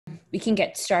we can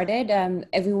get started.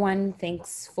 Everyone,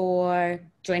 thanks for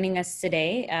joining us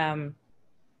today.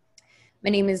 My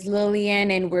name is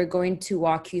Lillian, and we're going to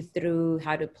walk you through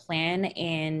how to plan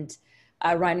and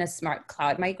run a smart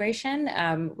cloud migration.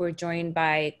 We're joined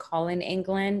by Colin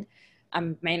England,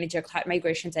 Manager of Cloud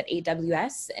Migrations at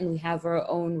AWS, and we have our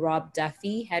own Rob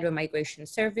Duffy, Head of Migration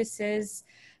Services,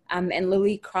 and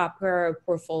Lily Cropper,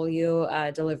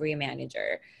 Portfolio Delivery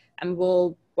Manager. And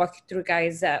we'll walk you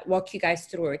guys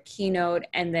through our keynote,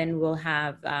 and then we'll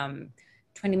have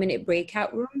 20-minute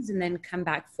breakout rooms, and then come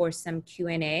back for some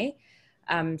Q&A.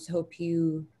 So hope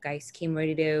you guys came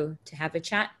ready to have a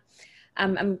chat.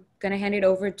 I'm gonna hand it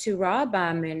over to Rob,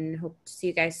 and hope to see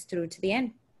you guys through to the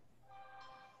end.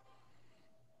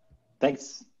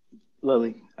 Thanks,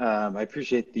 Lily. I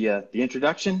appreciate the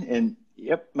introduction. And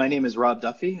yep, my name is Rob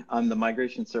Duffy. I'm the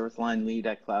Migration Service Line Lead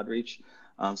at Cloudreach.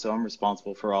 So I'm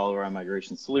responsible for all of our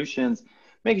migration solutions,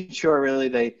 making sure really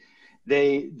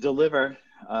they deliver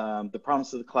the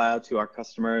promise of the cloud to our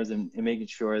customers, and making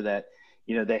sure that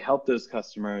they help those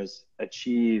customers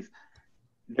achieve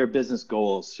their business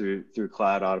goals through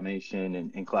cloud automation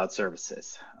and cloud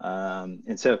services.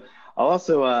 And so I'll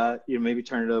also maybe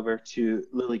turn it over to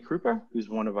Lily Cropper, who's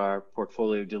one of our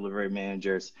portfolio delivery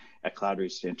managers at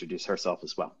Cloudreach, to introduce herself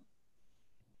as well.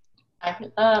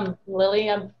 Hi, Lily.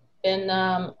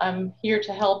 I'm here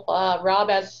to help Rob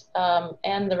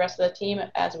and the rest of the team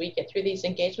as we get through these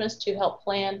engagements to help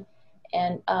plan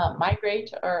and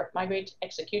migrate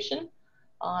execution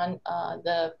on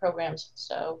the programs.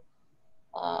 So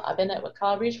I've been with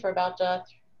Cloudreach for about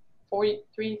 3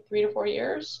 to 4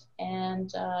 years,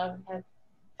 and have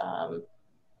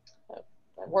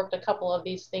worked a couple of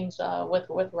these things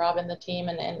with Rob and the team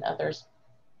and others.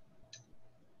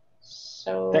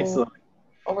 So thanks, Lily.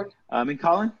 Over. And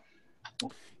Colin?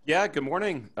 Yeah, good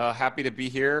morning. Happy to be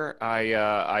here.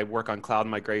 I work on cloud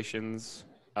migrations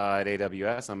at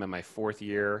AWS. I'm in my 4th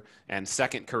year and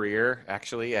 2nd career,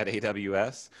 actually, at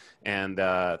AWS. And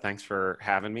thanks for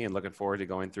having me, and looking forward to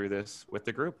going through this with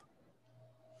the group.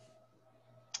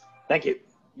 Thank you.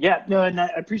 Yeah, no, and I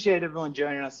appreciate everyone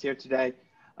joining us here today.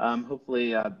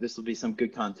 Hopefully this will be some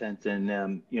good content, and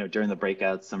during the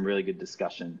breakouts, some really good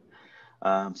discussion.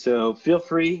 So feel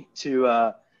free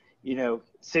to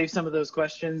save some of those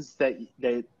questions that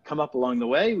come up along the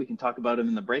way. We can talk about them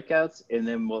in the breakouts, and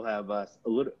then we'll have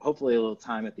hopefully a little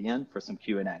time at the end for some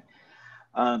Q&A.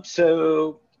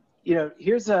 So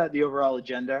here's the overall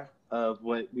agenda of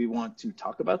what we want to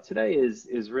talk about today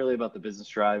is really about the business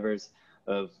drivers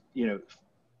of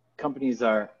companies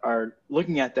are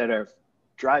looking at that are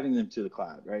driving them to the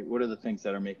cloud, right? What are the things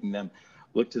that are making them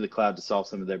look to the cloud to solve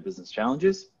some of their business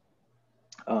challenges?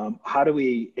 How do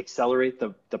we accelerate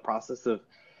the process of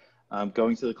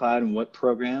going to the cloud, and what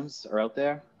programs are out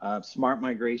there? Smart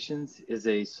Migrations is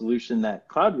a solution that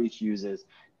Cloudreach uses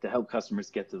to help customers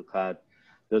get to the cloud.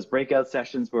 Those breakout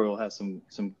sessions where we'll have some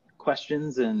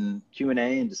questions and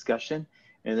Q&A and discussion,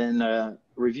 and then a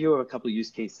review of a couple of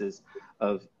use cases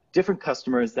of different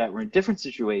customers that were in different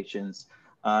situations,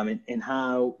 and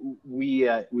how we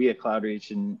at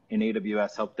Cloudreach and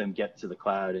AWS help them get to the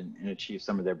cloud and achieve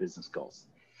some of their business goals.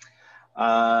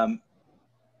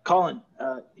 Colin,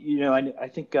 I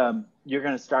think you're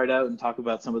going to start out and talk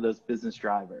about some of those business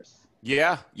drivers.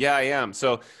 Yeah, I am.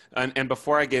 So, and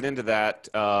before I get into that,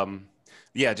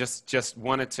 just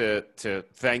wanted to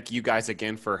thank you guys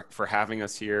again for having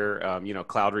us here.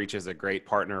 Cloudreach is a great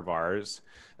partner of ours.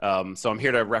 So I'm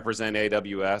here to represent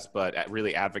AWS, but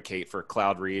really advocate for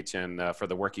Cloudreach and for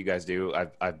the work you guys do.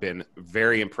 I've been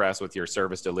very impressed with your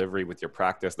service delivery, with your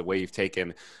practice, the way you've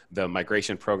taken the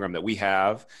migration program that we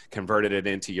have, converted it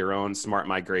into your own smart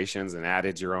migrations, and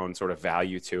added your own sort of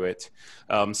value to it.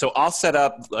 So I'll set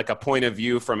up like a point of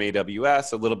view from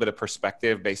AWS, a little bit of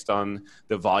perspective based on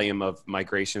the volume of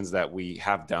migrations that we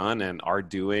have done and are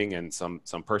doing, and some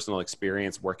personal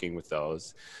experience working with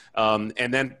those.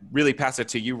 And then really pass it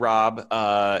to you, Rob,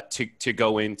 to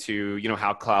go into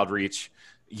how Cloudreach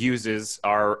uses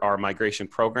our migration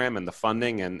program and the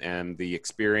funding and the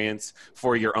experience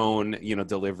for your own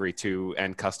delivery to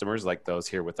end customers like those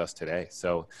here with us today.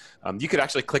 So you could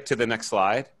actually click to the next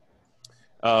slide.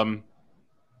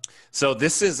 So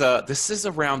this is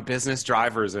around business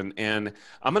drivers, and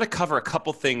I'm going to cover a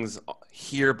couple things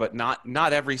here, but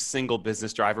not every single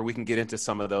business driver. We can get into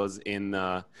some of those in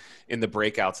the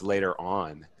breakouts later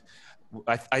on.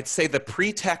 I'd say the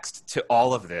pretext to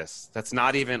all of this, that's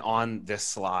not even on this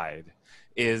slide,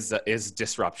 is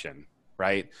disruption,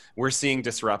 right? We're seeing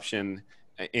disruption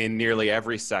in nearly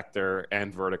every sector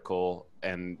and vertical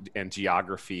and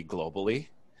geography globally.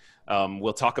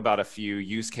 We'll talk about a few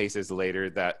use cases later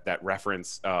that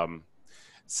reference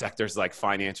sectors like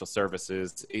financial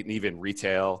services and even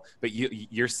retail, but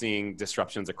you're seeing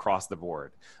disruptions across the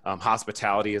board.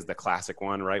 Hospitality is the classic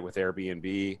one, right, with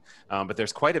Airbnb, but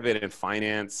there's quite a bit in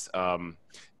finance,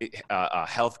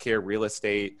 healthcare, real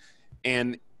estate,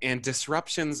 and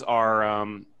disruptions are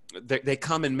they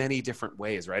come in many different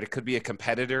ways, right? It could be a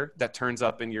competitor that turns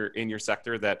up in your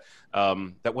sector that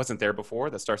that wasn't there before,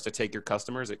 that starts to take your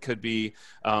customers. It could be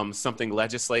something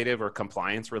legislative or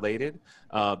compliance related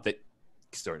that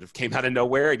sort of came out of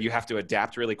nowhere and you have to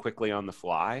adapt really quickly on the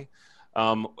fly.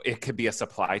 It could be a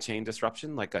supply chain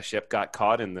disruption, like a ship got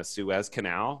caught in the Suez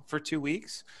Canal for 2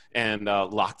 weeks and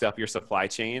locked up your supply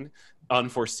chain,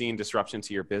 unforeseen disruption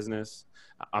to your business.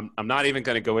 I'm not even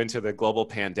going to go into the global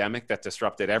pandemic that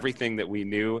disrupted everything that we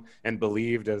knew and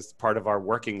believed as part of our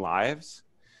working lives.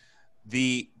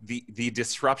 The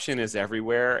disruption is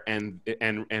everywhere, and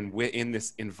in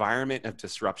this environment of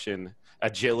disruption,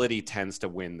 agility tends to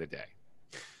win the day.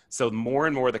 So more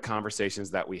and more the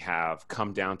conversations that we have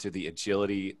come down to the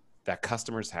agility that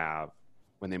customers have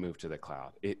when they move to the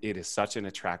cloud. It is such an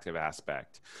attractive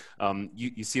aspect.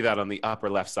 You see that on the upper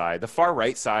left side. The far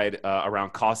right side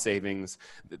around cost savings,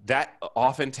 that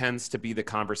often tends to be the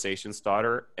conversation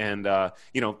starter. And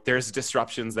there's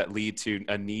disruptions that lead to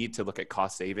a need to look at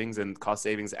cost savings, and cost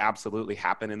savings absolutely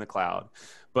happen in the cloud.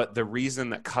 But the reason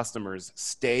that customers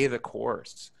stay the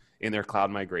course in their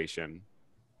cloud migration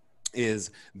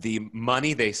is the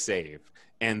money they save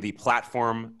and the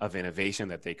platform of innovation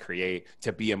that they create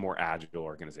to be a more agile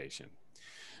organization.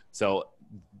 So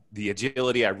the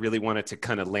agility I really wanted to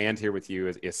kind of land here with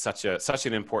you is such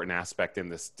an important aspect in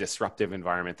this disruptive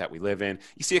environment that we live in.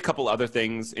 You see a couple other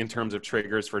things in terms of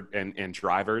triggers and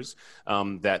drivers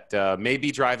that may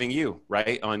be driving you,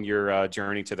 right, on your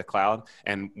journey to the cloud.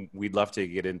 And we'd love to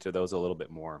get into those a little bit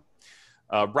more.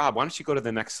 Rob, why don't you go to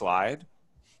the next slide?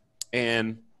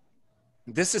 And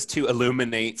this is to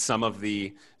illuminate some of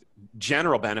the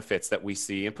general benefits that we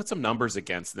see and put some numbers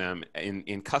against them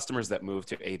in customers that move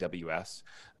to AWS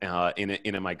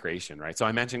in a migration, right? So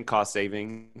I mentioned cost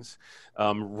savings,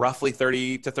 roughly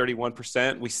 30 to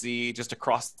 31% we see just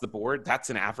across the board. That's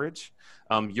an average.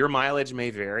 Your mileage may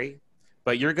vary,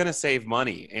 but you're going to save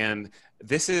money. And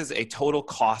this is a total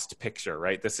cost picture,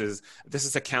 right? This is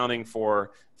accounting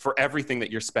for everything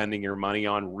that you're spending your money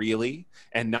on, really,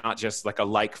 and not just like a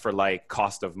like for like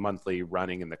cost of monthly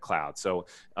running in the cloud. So,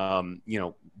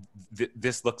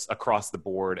 this looks across the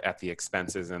board at the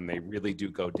expenses, and they really do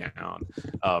go down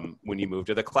when you move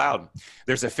to the cloud.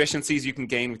 There's efficiencies you can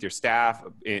gain with your staff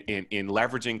in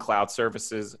leveraging cloud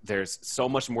services. There's so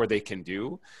much more they can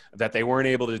do that they weren't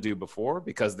able to do before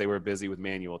because they were busy with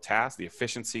manual tasks. The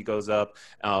efficiency goes up,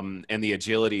 and the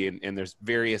agility, and there's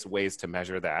various ways to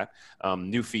measure that.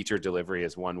 New feature delivery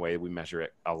is one way we measure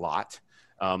it a lot.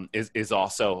 Is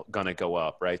also going to go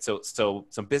up, right? So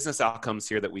some business outcomes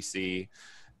here that we see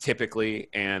typically,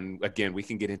 and again, we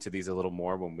can get into these a little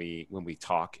more when we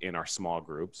talk in our small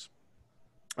groups.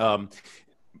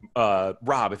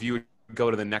 Rob, if you would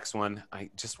go to the next one, I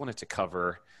just wanted to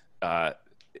cover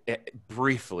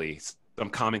briefly some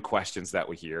common questions that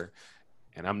we hear,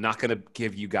 and I'm not going to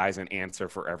give you guys an answer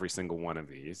for every single one of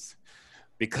these,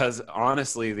 because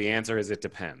honestly, the answer is it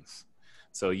depends.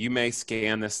 So you may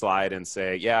scan this slide and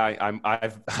say, yeah,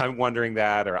 I'm wondering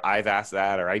that, or I've asked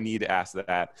that, or I need to ask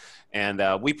that.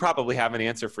 And we probably have an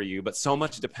answer for you, but so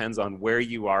much depends on where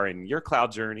you are in your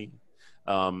cloud journey,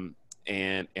 and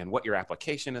what your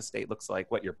application estate looks like,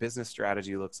 what your business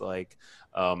strategy looks like,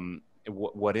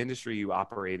 what industry you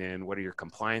operate in, what are your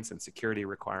compliance and security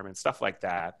requirements, stuff like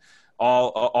that.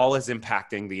 All is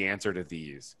impacting the answer to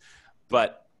these.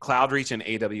 But Cloudreach and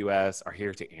AWS are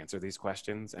here to answer these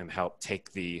questions and help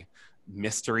take the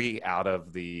mystery out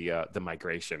of the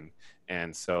migration.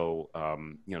 And so,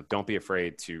 don't be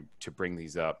afraid to bring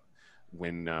these up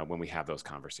when we have those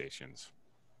conversations.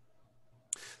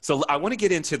 So I want to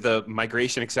get into the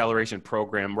Migration Acceleration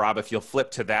Program. Rob, if you'll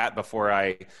flip to that before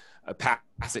I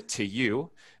pass it to you.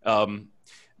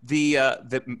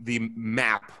 The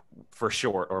MAP for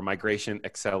short, or Migration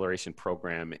Acceleration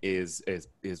Program, is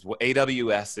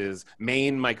AWS's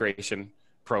main migration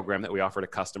program that we offer to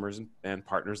customers and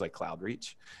partners like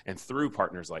Cloudreach, and through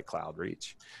partners like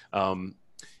Cloudreach.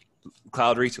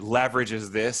 Cloudreach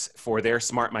leverages this for their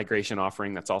smart migration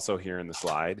offering that's also here in the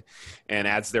slide, and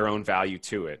adds their own value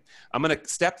to it. I'm going to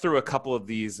step through a couple of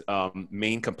these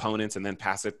main components and then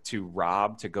pass it to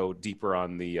Rob to go deeper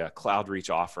on the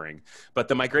Cloudreach offering. But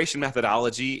the migration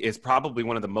methodology is probably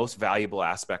one of the most valuable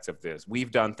aspects of this. We've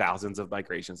done thousands of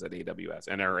migrations at AWS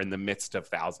and are in the midst of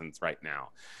thousands right now.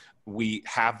 we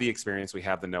have the experience, we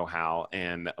have the know-how,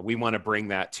 and we want to bring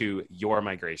that to your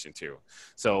migration too.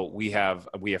 So we have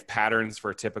patterns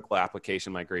for typical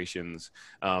application migrations.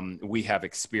 We have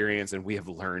experience and we have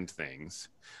learned things.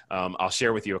 I'll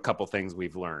share with you a couple things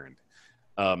we've learned.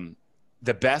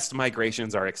 The best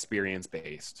migrations are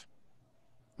experience-based.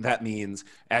 That means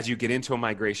as you get into a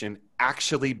migration,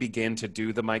 actually begin to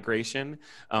do the migration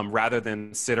rather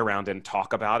than sit around and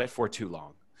talk about it for too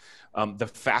long. The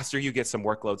faster you get some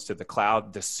workloads to the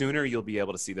cloud, the sooner you'll be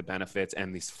able to see the benefits,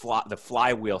 and the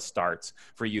flywheel starts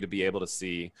for you to be able to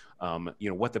see,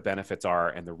 what the benefits are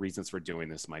and the reasons for doing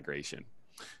this migration.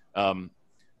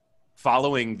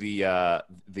 Following the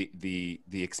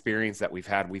experience that we've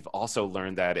had, we've also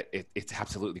learned that it's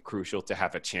absolutely crucial to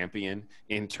have a champion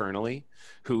internally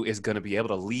who is going to be able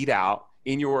to lead out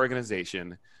in your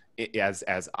organization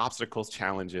as obstacles,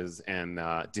 challenges, and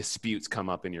disputes come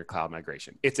up in your cloud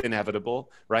migration. It's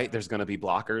inevitable, right? There's going to be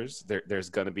blockers. There's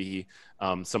going to be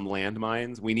some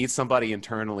landmines. We need somebody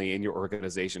internally in your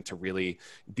organization to really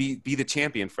be the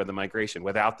champion for the migration.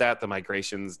 Without that, the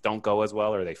migrations don't go as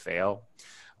well or they fail.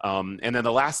 And then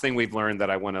the last thing we've learned that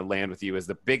I want to land with you is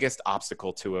the biggest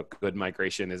obstacle to a good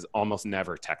migration is almost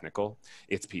never technical.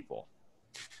 It's people.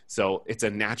 So it's a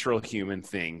natural human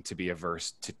thing to be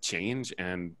averse to change,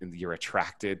 and you're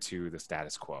attracted to the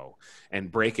status quo. And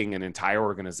breaking an entire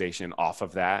organization off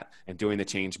of that and doing the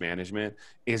change management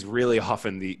is really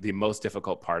often the most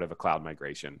difficult part of a cloud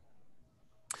migration.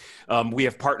 We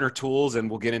have partner tools, and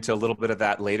we'll get into a little bit of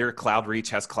that later. Cloudreach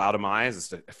has Cloudemize.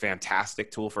 It's a fantastic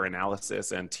tool for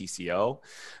analysis and TCO.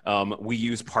 We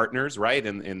use partners, right,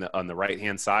 on the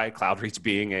right-hand side. Cloudreach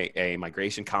being a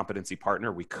migration competency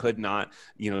partner, we could not,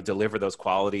 deliver those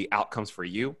quality outcomes for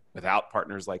you without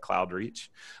partners like Cloudreach.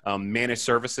 Managed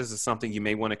services is something you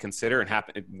may want to consider and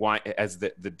as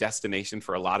the destination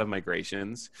for a lot of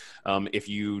migrations. If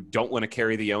you don't want to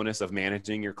carry the onus of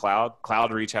managing your cloud,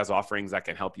 Cloudreach has offerings that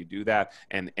can help you do that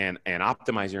and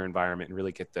optimize your environment and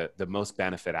really get the most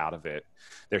benefit out of it.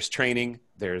 There's training,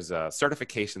 there's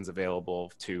certifications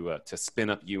available to spin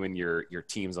up you and your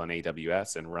teams on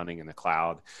AWS and running in the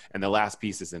cloud. And the last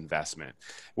piece is investment.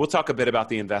 We'll talk a bit about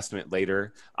the investment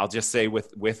later. I'll just say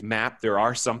with MAP, there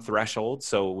are some thresholds.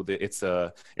 So it's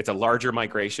a larger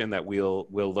migration that we'll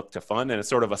look to fund, and it's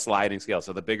sort of a sliding scale.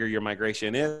 So the bigger your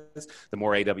migration is, the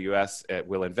more AWS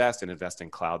will invest in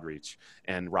Cloudreach.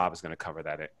 And Rob is going to cover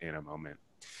that in a moment.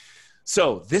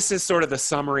 So this is sort of the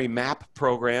summary MAP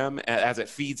program as it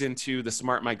feeds into the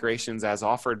smart migrations as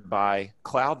offered by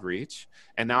Cloudreach.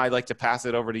 And now I'd like to pass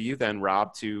it over to you then,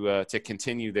 Rob, to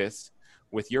continue this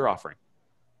with your offering.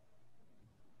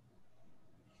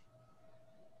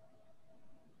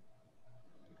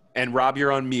 And Rob,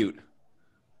 you're on mute.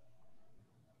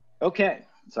 Okay,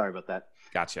 sorry about that.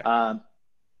 Gotcha.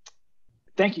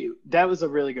 Thank you. That was a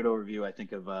really good overview, I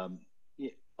think, of a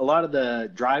lot of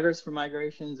the drivers for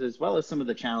migrations as well as some of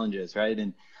the challenges, right?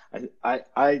 And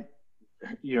I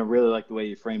really like the way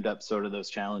you framed up sort of those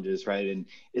challenges, right? And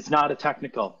it's not a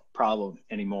technical problem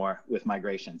anymore with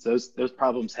migrations. Those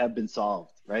problems have been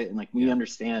solved, right? And like we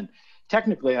understand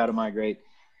technically how to migrate.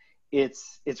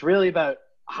 It's really about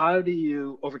how do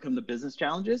you overcome the business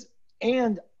challenges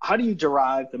and how do you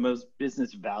derive the most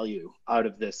business value out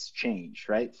of this change,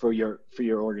 right? For your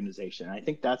organization. And I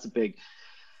think that's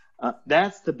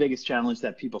that's the biggest challenge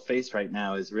that people face right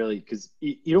now, is really because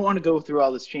you don't want to go through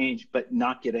all this change but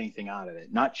not get anything out of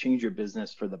it, not change your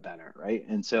business for the better, right?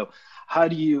 And so how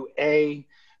do you A,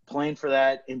 plan for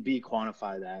that, and B,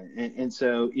 quantify that? And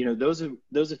so those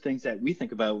are things that we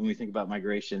think about when we think about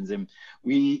migrations. And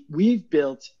we've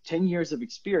built 10 years of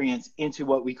experience into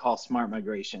what we call smart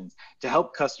migrations to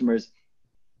help customers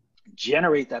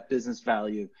generate that business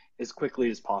value as quickly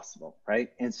as possible,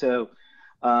 right? And so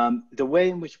the way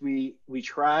in which we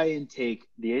try and take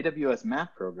the AWS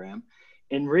MAP program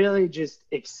and really just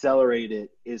accelerate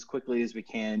it as quickly as we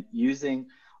can, using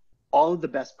all of the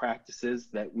best practices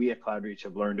that we at Cloudreach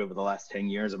have learned over the last 10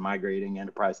 years of migrating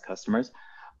enterprise customers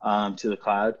to the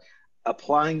cloud,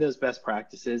 applying those best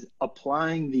practices,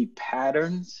 applying the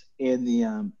patterns and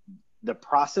the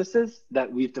processes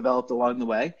that we've developed along the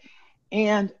way,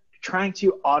 and trying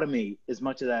to automate as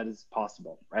much of that as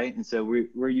possible, right? And so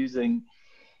we're using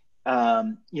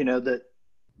the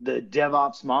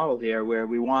DevOps model here, where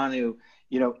we want to,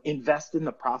 invest in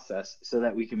the process so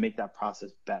that we can make that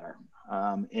process better.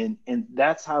 And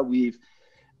that's how we've,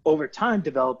 over time,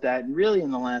 developed that. And really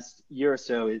in the last year or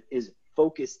so is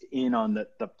focused in on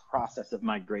the process of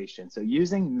migration. So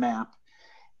using MAP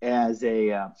as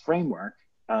a framework,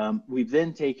 we've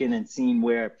then taken and seen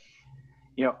where,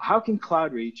 how can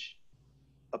Cloudreach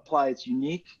apply its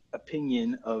unique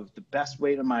opinion of the best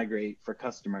way to migrate for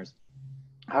customers,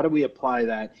 how do we apply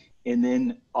that and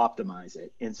then optimize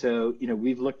it? And so,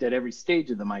 we've looked at every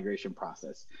stage of the migration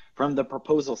process, from the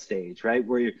proposal stage, right?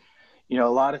 Where a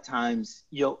lot of times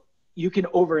you can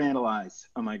overanalyze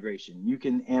a migration. You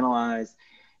can analyze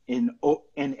and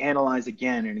analyze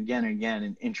again and again and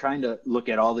again, and trying to look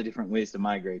at all the different ways to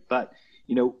migrate. But,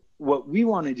 what we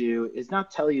want to do is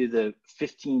not tell you the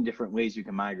 15 different ways you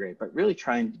can migrate, but really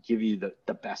try and give you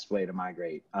the best way to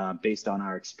migrate based on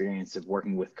our experience of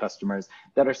working with customers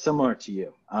that are similar to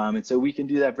you. And so we can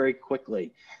do that very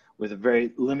quickly with a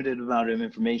very limited amount of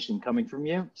information coming from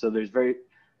you. So there's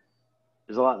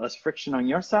a lot less friction on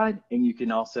your side, and you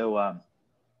can also,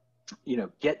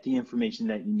 get the information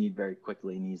that you need very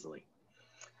quickly and easily.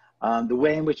 The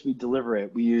way in which we deliver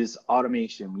it, we use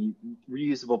automation,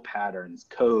 reusable patterns,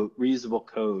 reusable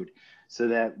code, so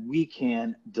that we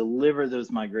can deliver those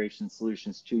migration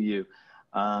solutions to you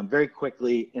very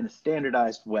quickly in a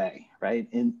standardized way, right?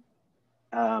 And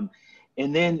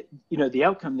then, the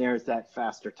outcome there is that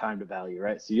faster time to value,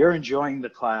 right? So you're enjoying the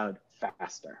cloud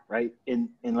faster, right? And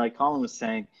like Colin was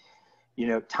saying,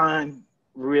 time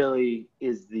really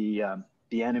is the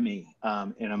enemy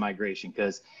in a migration,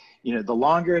 because the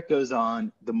longer it goes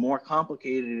on, the more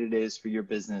complicated it is for your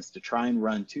business to try and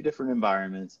run two different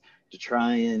environments, to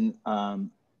try and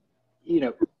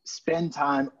spend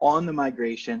time on the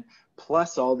migration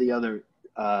plus all the other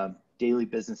daily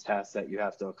business tasks that you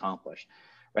have to accomplish,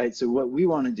 right? So what we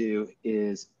want to do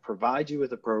is provide you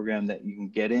with a program that you can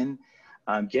get in,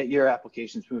 get your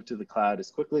applications moved to the cloud as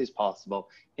quickly as possible,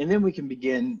 and then we can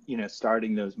begin,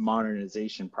 starting those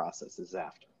modernization processes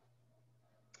after.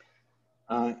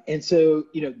 And so,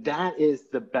 that is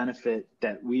the benefit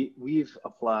that we've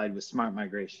applied with Smart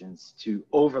Migrations to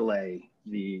overlay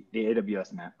the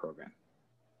AWS MAP program.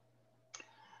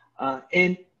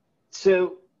 And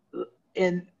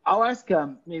I'll ask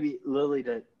maybe Lily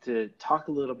to talk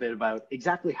a little bit about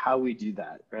exactly how we do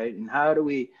that, right? And how do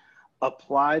we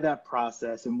apply that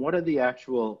process, and what are the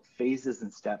actual phases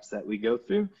and steps that we go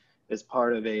through as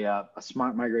part of a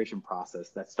smart migration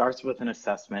process that starts with an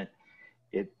assessment.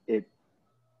 It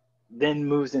then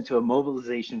moves into a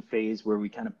mobilization phase where we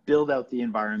kind of build out the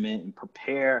environment and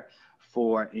prepare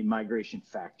for a migration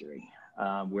factory,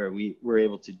 where we're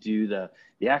able to do the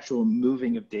actual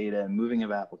moving of data and moving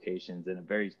of applications in a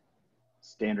very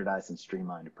standardized and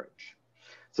streamlined approach.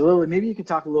 So Lily, maybe you could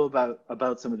talk a little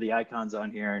about some of the icons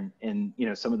on here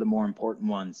and some of the more important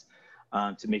ones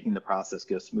to making the process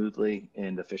go smoothly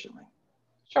and efficiently.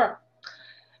 Sure.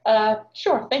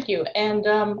 Sure, thank you. And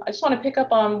I just want to pick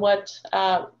up on what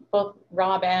both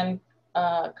Rob and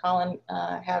Colin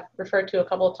have referred to a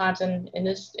couple of times, and it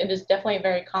is definitely a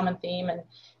very common theme, and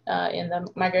in the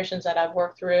migrations that I've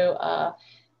worked through,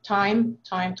 time.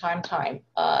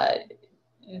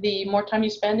 The more time you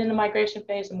spend in the migration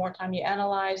phase, the more time you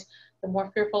analyze, the more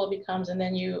fearful it becomes, and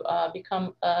then you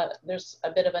become, there's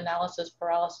a bit of analysis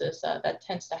paralysis that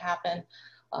tends to happen,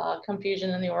 confusion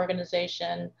in the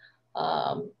organization,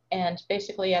 and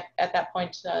basically at that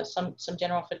point, some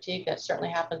general fatigue that certainly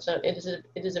happens. So it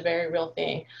is a very real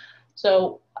thing.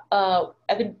 So I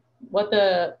think with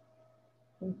the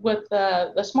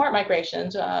smart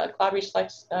migrations, Cloudreach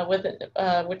Flex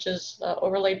which is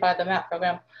overlaid by the MAP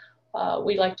program,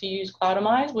 we like to use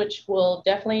Cloudamize, which will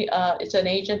definitely, it's an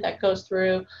agent that goes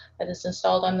through, that is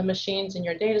installed on the machines in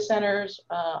your data centers,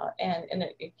 and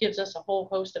it gives us a whole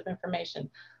host of information,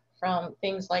 from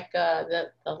things like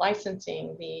the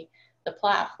licensing, the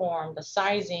platform, the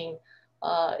sizing,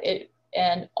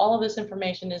 and all of this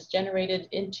information is generated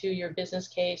into your business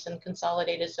case and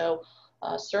consolidated. So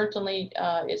certainly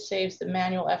it saves the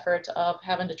manual effort of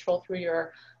having to troll through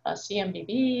your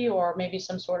CMDB or maybe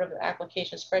some sort of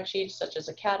application spreadsheet, such as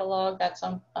a catalog that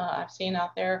I've seen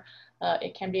out there.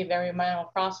 It can be a very manual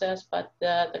process, but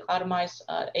the Cloudamize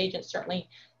agent certainly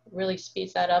really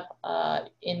speeds that up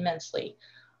immensely.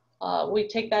 We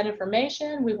take that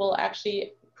information, we will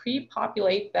actually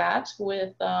pre-populate that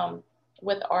with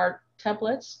our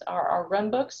templates, our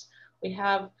runbooks. We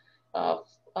have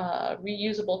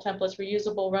reusable templates,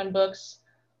 reusable runbooks,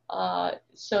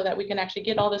 so that we can actually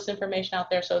get all this information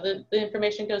out there. So the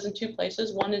information goes in two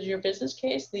places. One is your business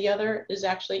case. The other is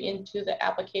actually into the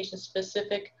application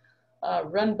specific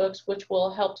runbooks, which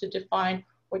will help to define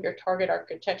what your target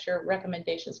architecture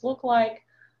recommendations look like,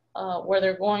 where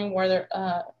they're going,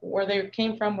 where they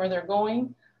came from, where they're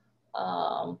going.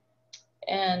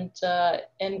 And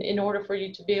in order for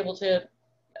you to be able to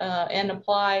and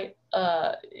apply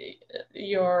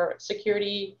your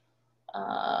security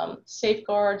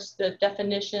safeguards, the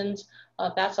definitions,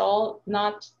 that's all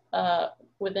not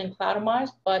within Cloudreach,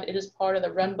 but it is part of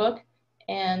the run book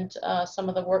and some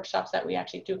of the workshops that we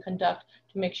actually do conduct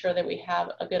to make sure that we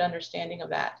have a good understanding of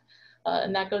that.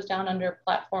 And that goes down under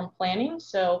platform planning.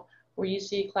 So where you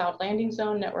see cloud landing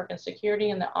zone, network and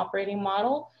security, and the operating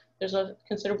model, there's a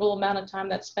considerable amount of time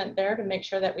that's spent there to make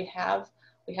sure that we have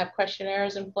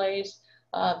questionnaires in place.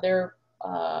 They're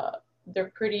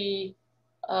pretty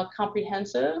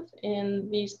comprehensive in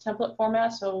these template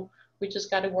formats. So we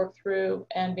just got to work through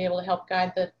and be able to help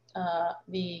guide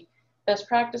the best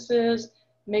practices,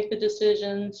 make the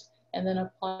decisions, and then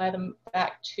apply them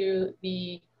back to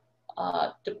the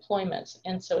deployments.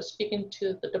 And so speaking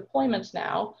to the deployments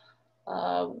now,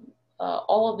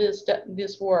 all of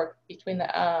this work between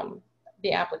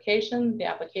the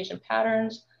application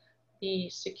patterns, the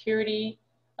security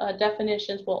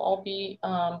definitions will all be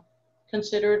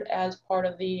considered as part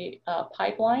of the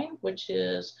pipeline, which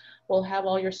is, we'll have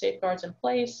all your safeguards in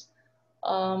place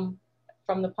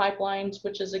from the pipelines,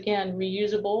 which is again,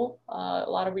 reusable, a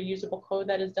lot of reusable code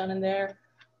that is done in there.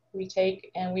 We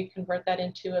take and we convert that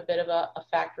into a bit of a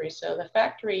factory. So the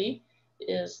factory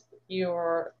is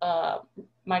your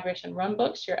migration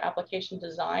runbooks, your application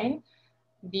design,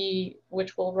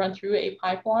 which will run through a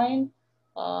pipeline,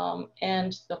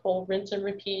 and the whole rinse and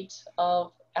repeat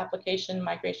of application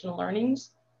migration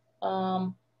learnings,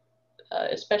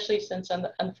 especially since on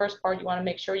the first part, you want to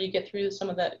make sure you get through some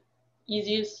of the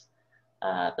easiest,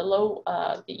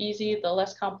 the easy, the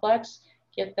less complex,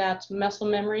 get that muscle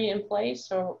memory in place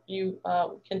so you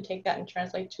can take that and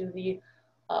translate to the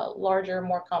larger,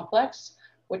 more complex,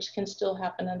 which can still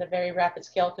happen at a very rapid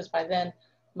scale because by then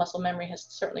muscle memory has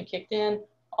certainly kicked in.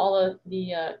 All of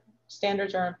the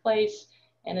standards are in place,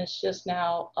 and it's just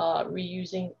now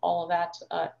reusing all of that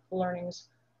learnings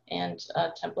and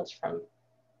templates from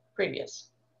previous.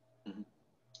 Mm-hmm.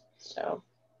 So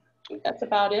that's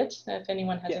about it. If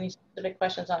anyone has any specific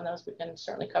questions on those, we can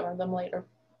certainly cover them later.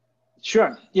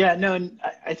 Sure. Yeah, no, and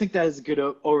I think that is a good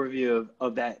overview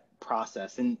of that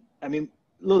process. And I mean,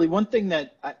 Lily, one thing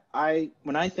that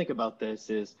when I think about this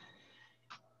is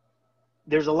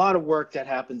there's a lot of work that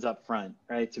happens up front,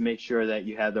 right? To make sure that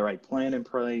you have the right plan in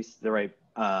place, the right,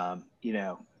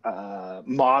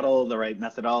 model, the right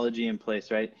methodology in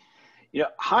place, right?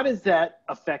 How does that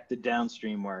affect the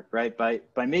downstream work, right? By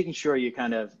making sure you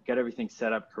kind of get everything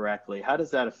set up correctly, how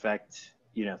does that affect,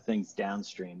 things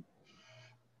downstream?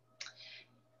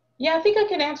 Yeah, I think I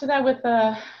can answer that with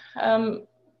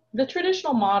the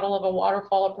traditional model of a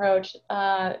waterfall approach.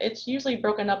 It's usually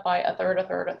broken up by a third, a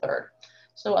third, a third.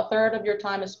 So a third of your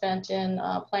time is spent in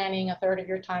planning, a third of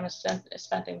your time is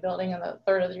spent in building, and a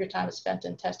third of your time is spent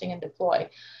in testing and deploy.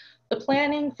 The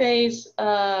planning phase,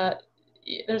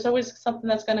 there's always something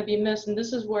that's going to be missed, and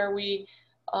this is where we,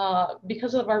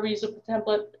 because of our reusable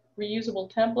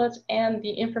templates and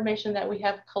the information that we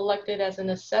have collected as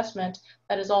an assessment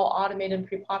that is all automated and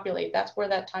pre-populated, that's where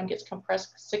that time gets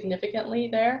compressed significantly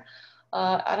there.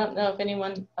 I don't know if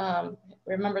anyone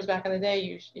remembers back in the day,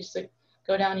 you used to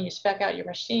go down and you spec out your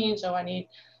machine. So I need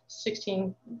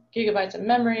 16 gigabytes of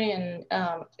memory, and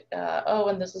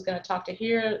and this is going to talk to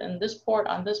here and this port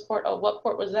on this port. Oh, what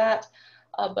port was that?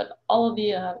 But all of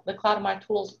the Cloudreach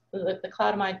tools, the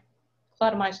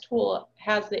Cloudreach tool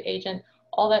has the agent,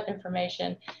 all that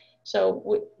information. So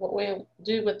what we'll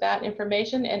do with that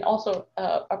information, and also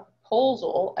a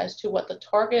proposal as to what the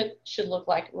target should look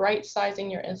like, right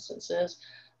sizing your instances,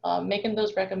 making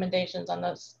those recommendations on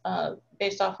those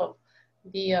based off of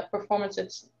the performance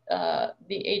the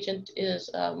agent is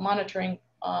monitoring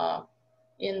back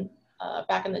in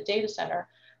the data center.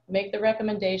 Make the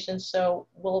recommendations. So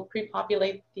we'll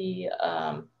pre-populate the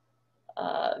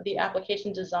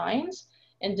application designs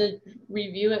and to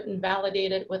review it and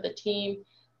validate it with a team,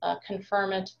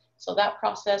 confirm it. So that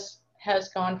process has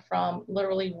gone from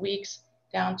literally weeks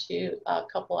down to a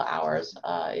couple of hours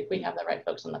if we have the right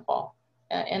folks on the call.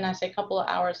 And I say a couple of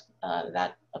hours,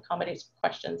 that accommodates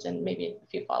questions and maybe a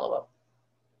few follow-up.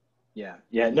 Yeah,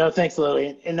 no, thanks,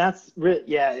 Lily. And that's really,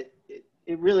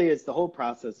 it really is, the whole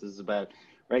process is about,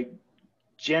 right,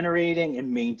 generating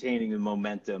and maintaining the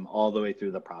momentum all the way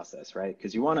through the process, right?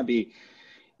 Because you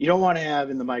don't want to have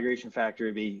in the migration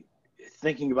factory be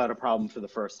thinking about a problem for the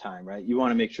first time, right? You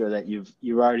want to make sure that you've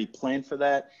already planned for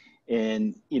that.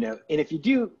 And, and if you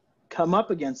do come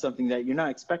up against something that you're not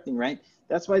expecting, right?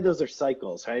 That's why those are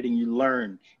cycles, right? And you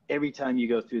learn every time you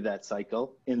go through that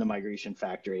cycle in the migration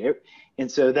factory.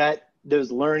 And so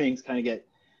those learnings kind of get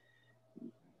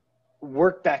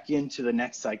worked back into the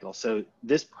next cycle. So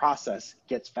this process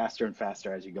gets faster and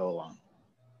faster as you go along.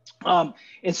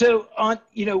 And so on,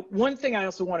 one thing I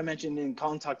also want to mention, and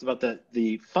Colin talked about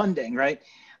the funding, right?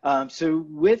 So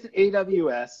with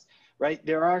AWS, right,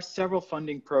 there are several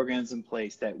funding programs in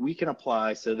place that we can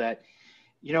apply so that,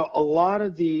 a lot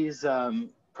of these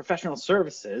professional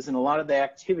services and a lot of the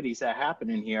activities that happen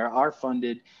in here are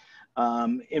funded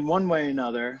in one way or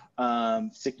another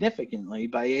significantly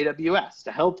by AWS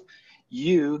to help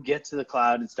you get to the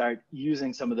cloud and start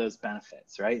using some of those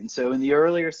benefits, right? And so in the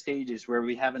earlier stages where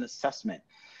we have an assessment,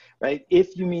 right,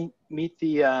 if you meet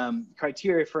the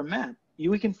criteria for a map,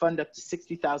 we can fund up to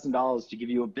 $60,000 to give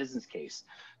you a business case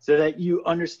so that you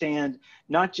understand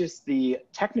not just the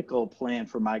technical plan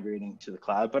for migrating to the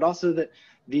cloud, but also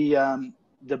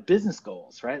the business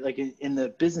goals, right? Like in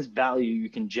the business value you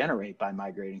can generate by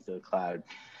migrating to the cloud.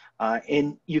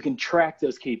 And you can track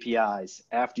those KPIs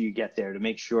after you get there to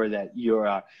make sure that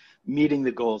you're meeting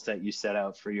the goals that you set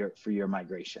out for your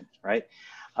migration, right?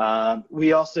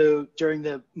 We also, during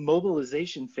the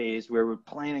mobilization phase where we're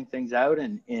planning things out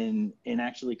and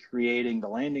actually creating the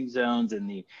landing zones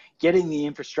and getting the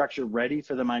infrastructure ready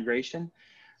for the migration,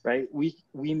 right?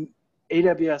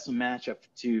 AWS will match up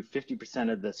to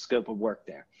 50% of the scope of work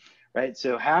there, right?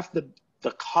 So half the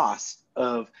cost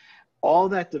of all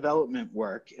that development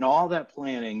work and all that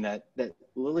planning that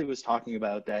Lily was talking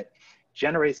about that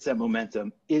generates that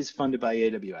momentum is funded by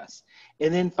AWS.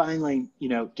 And then finally,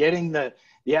 getting the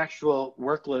actual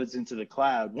workloads into the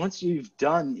cloud. If you've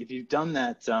done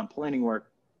that planning work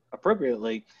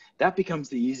appropriately, that becomes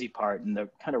the easy part and the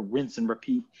kind of rinse and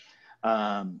repeat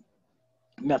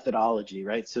methodology,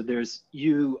 right? So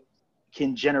you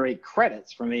can generate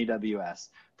credits from AWS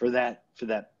for that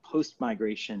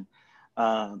post-migration,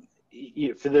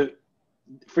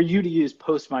 for you to use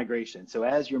post-migration. So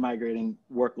as you're migrating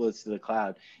workloads to the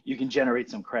cloud, you can generate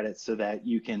some credits so that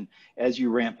you can, as you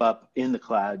ramp up in the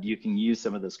cloud, you can use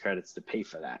some of those credits to pay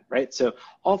for that, right? So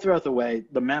all throughout the way,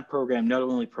 the MAP program not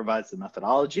only provides the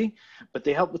methodology, but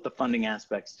they help with the funding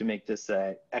aspects to make this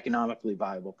an economically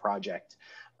viable project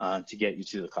to get you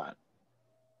to the cloud.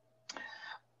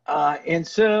 And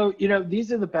so,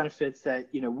 these are the benefits that,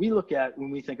 we look at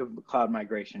when we think of cloud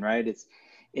migration, right? It's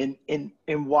in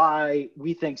why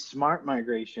we think smart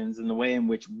migrations and the way in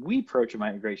which we approach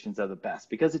migrations are the best,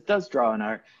 because it does draw on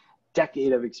our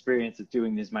decade of experience of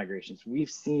doing these migrations. We've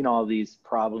seen all these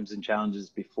problems and challenges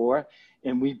before,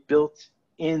 and we've built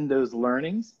in those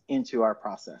learnings into our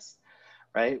process,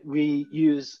 right? We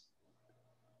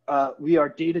are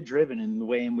data-driven in the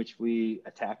way in which we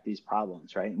attack these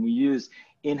problems, right? And we use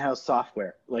in-house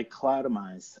software like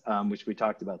Cloudamize, which we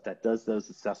talked about, that does those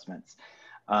assessments.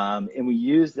 And we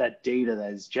use that data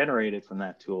that is generated from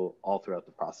that tool all throughout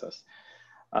the process.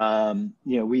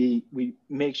 We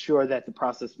make sure that the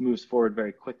process moves forward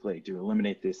very quickly to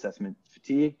eliminate the assessment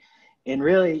fatigue. And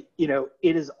really,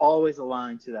 it is always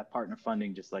aligned to that partner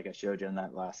funding, just like I showed you on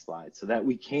that last slide, so that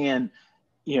we can,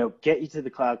 get you to the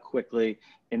cloud quickly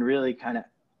and really kind of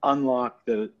unlock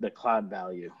the cloud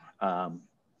value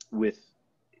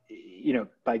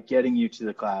by getting you to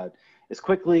the cloud as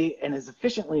quickly and as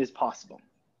efficiently as possible,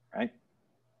 right?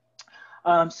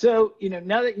 So,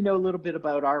 now that you know a little bit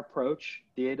about our approach,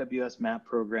 the AWS MAP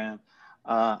program,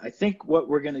 I think what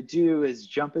we're going to do is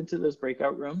jump into those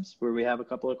breakout rooms where we have a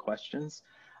couple of questions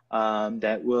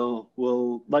that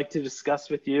we'll like to discuss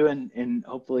with you, and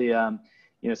hopefully,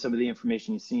 some of the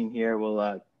information you've seen here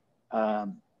will,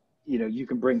 you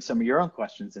can bring some of your own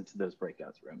questions into those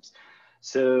breakout rooms.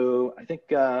 So I think,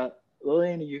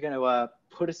 Lillian, are you going to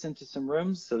put us into some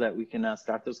rooms so that we can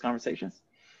start those conversations?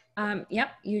 Yep,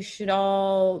 you should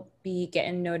all be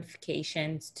getting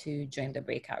notifications to join the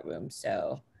breakout room.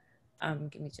 So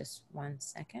give me just 1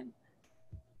 second.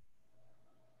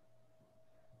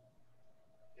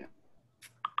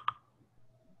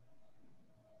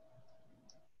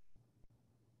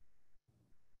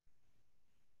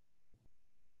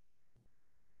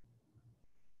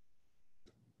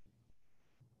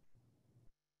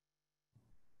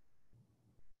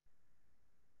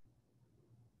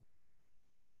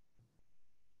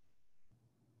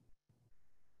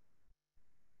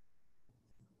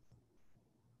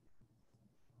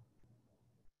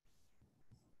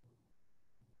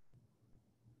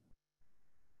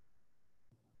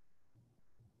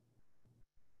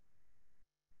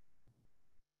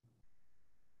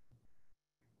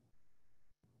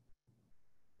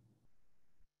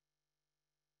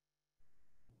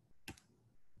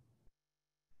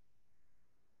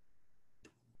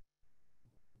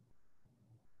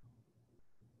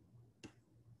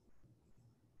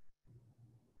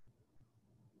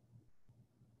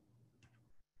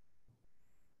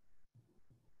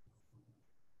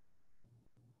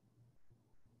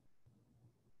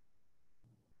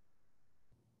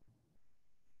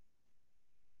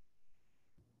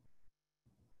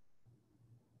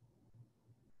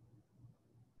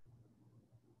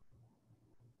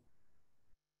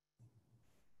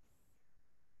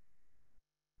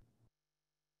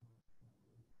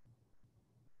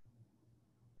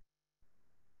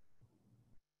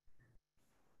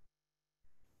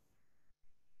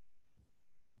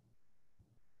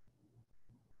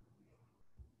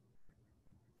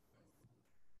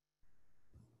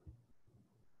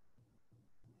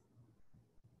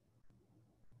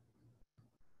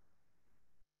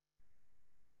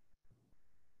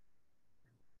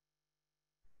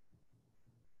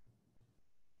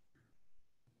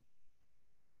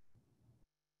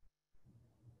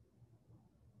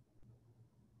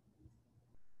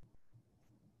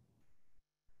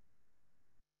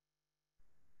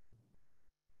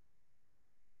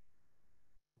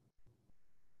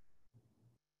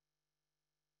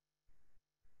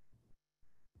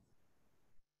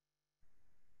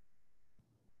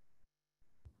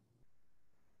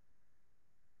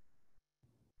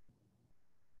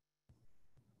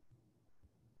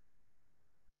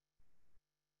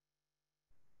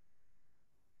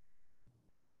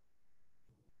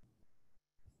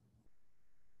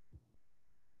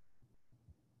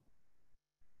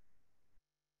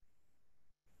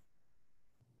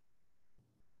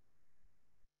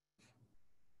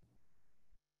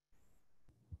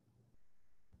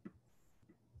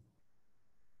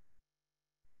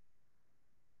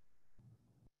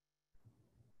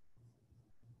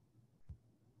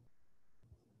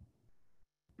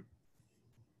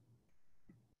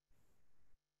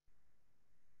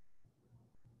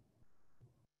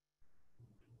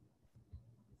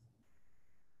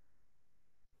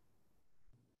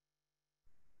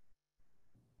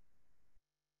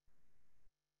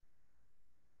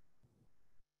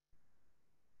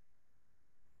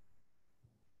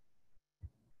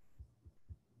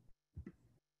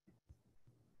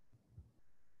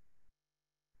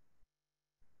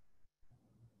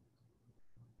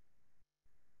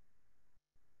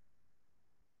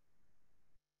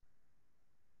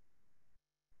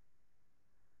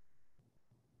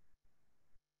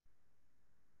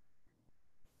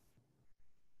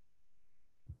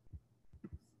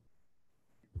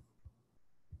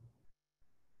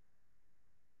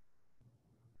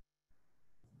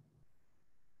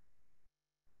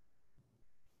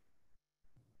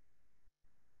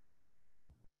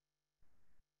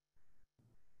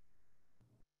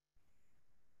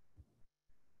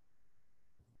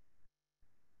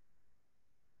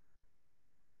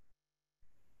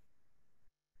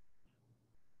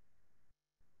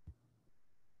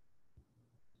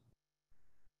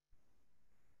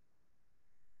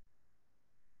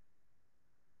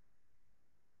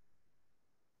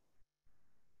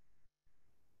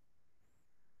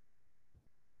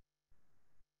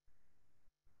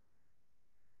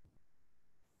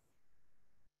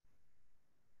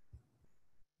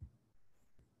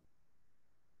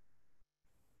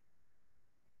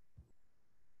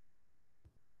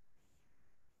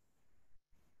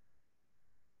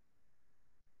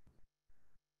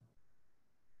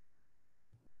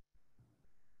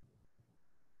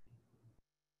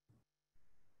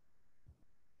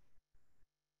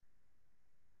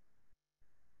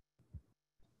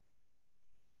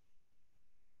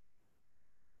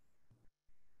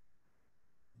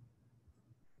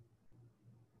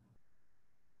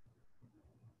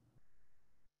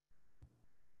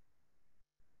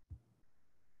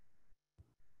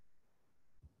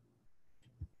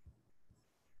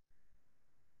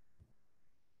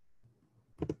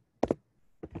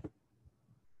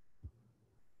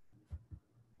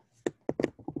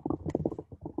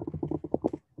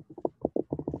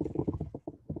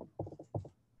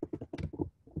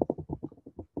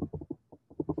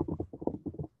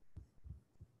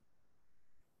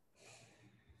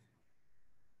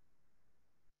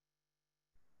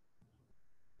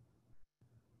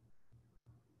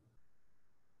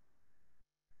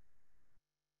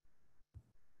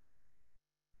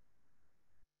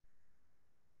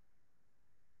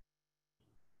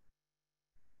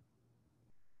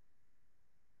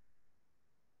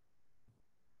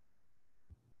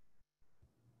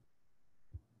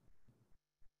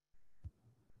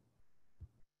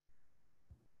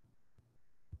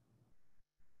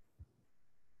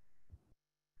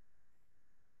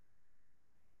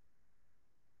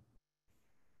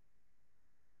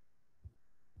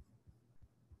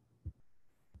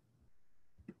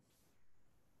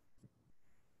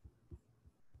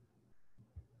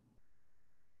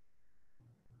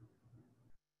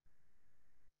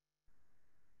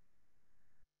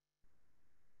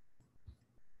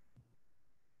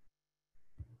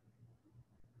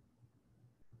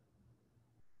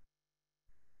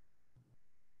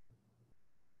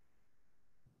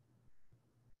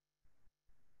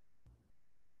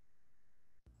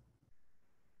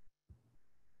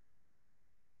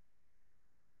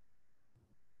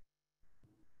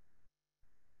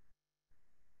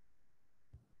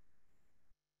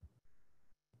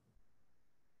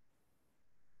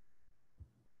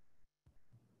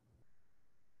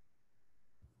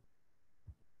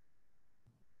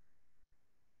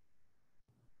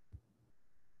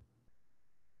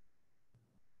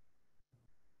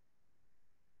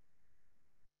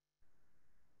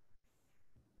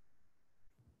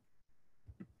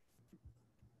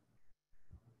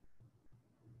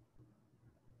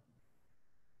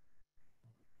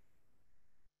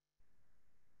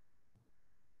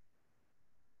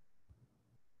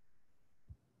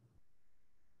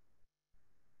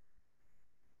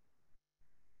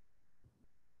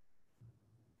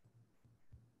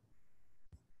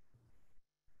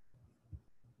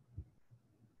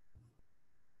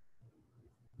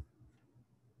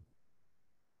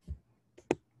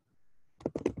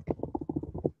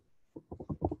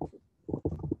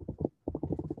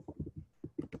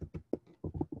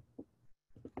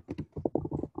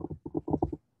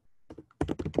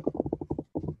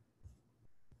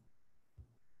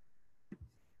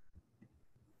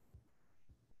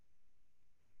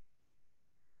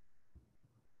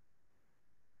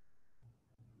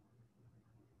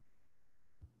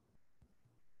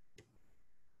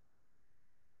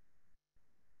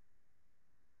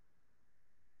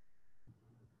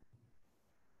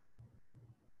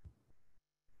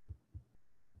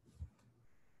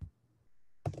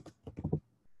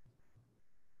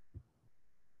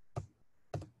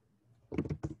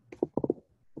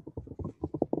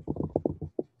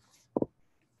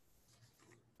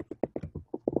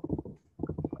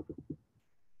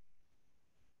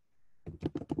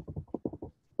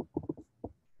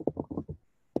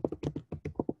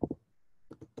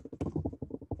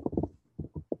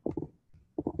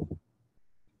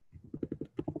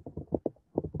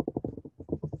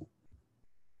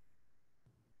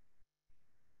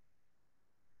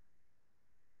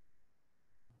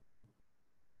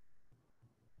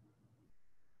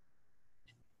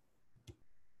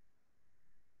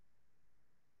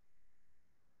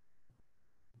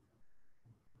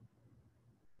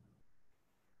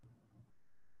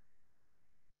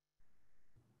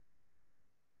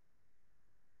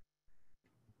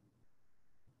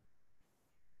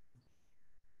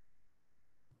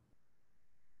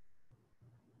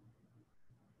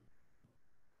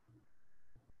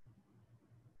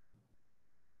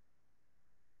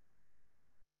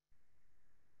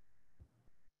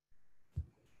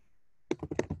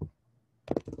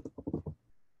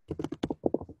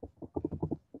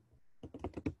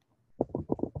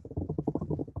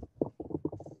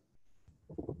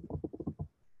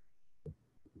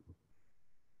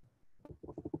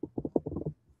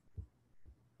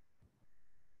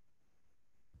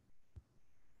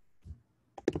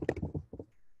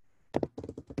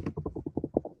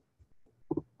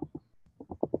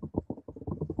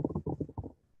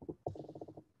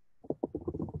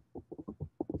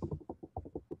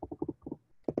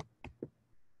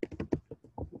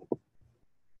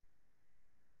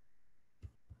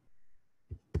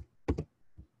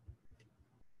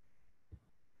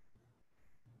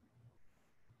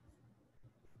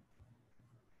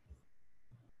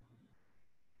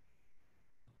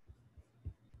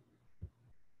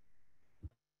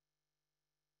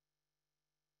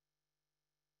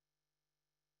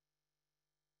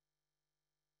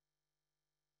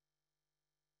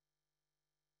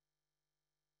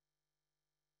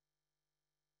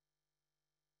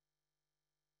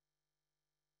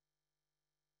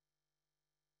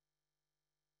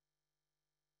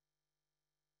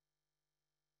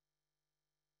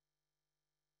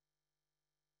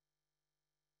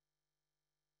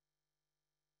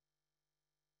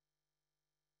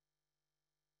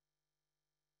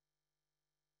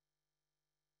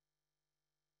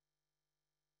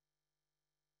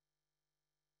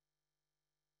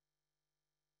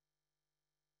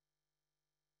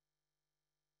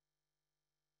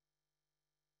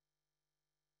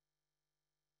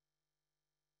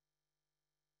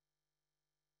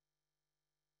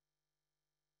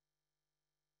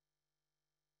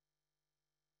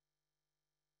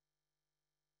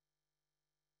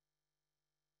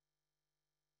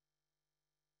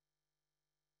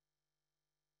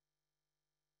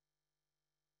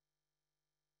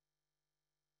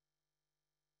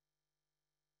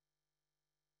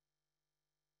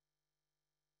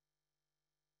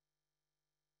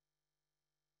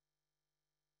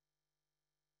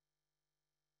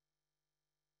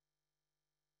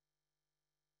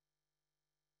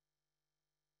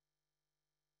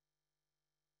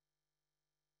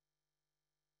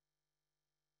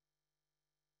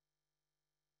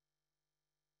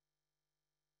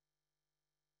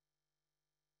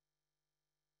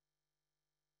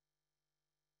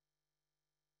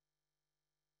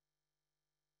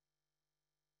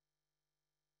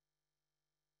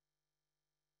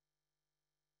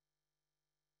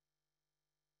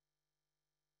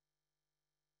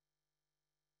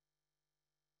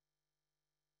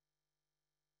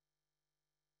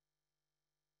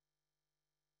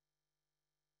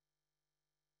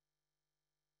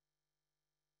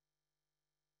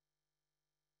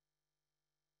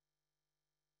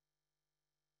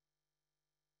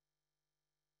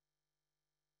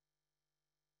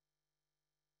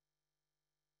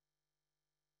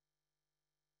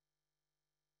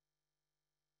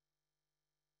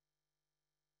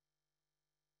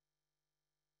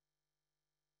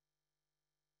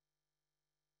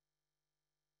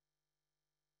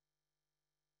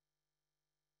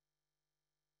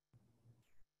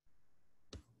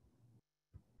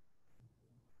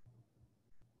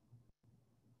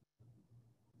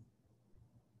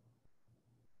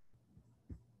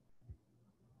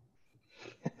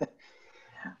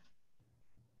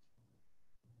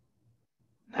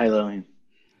 Hi, Lillian.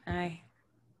 Hi.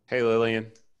 Hey,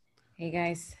 Lillian. Hey,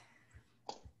 guys.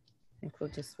 I think we'll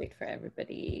just wait for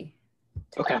everybody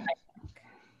to Okay. come back.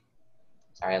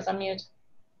 Sorry, I was on mute.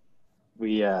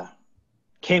 We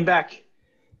came back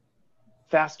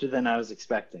faster than I was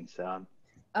expecting, so.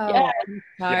 Oh, Yeah. I'm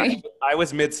sorry. Yeah, I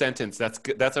was mid-sentence. That's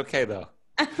good. That's okay, though.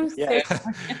 I'm so Yeah.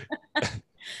 sorry.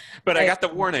 But I got the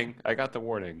warning. I got the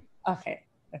warning. Okay.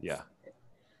 Yeah.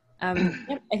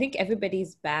 Yep, I think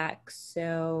everybody's back.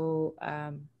 So,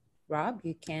 Rob,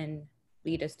 you can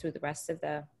lead us through the rest of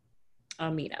the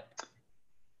meetup.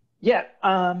 Yeah.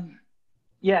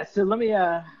 Yeah. So let me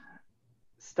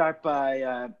start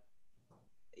by,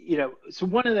 so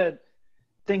one of the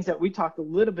things that we talked a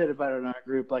little bit about in our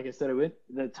group, like I said,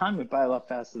 the time went by a lot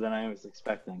faster than I was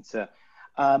expecting. So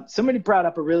somebody brought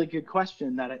up a really good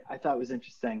question that I thought was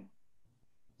interesting,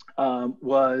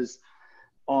 was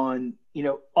on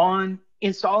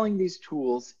installing these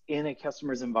tools in a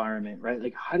customer's environment, right?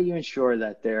 Like, how do you ensure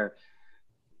that they're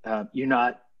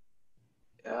not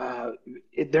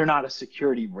a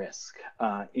security risk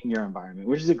in your environment,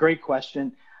 which is a great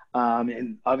question,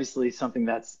 and obviously something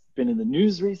that's been in the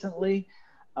news recently,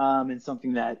 and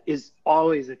something that is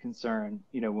always a concern,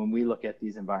 when we look at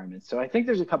these environments. So I think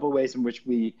there's a couple of ways in which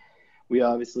we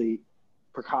obviously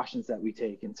precautions that we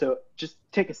take, and so just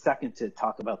take a second to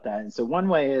talk about that. And so one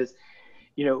way is,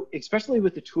 especially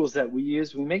with the tools that we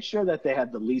use, we make sure that they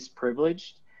have the least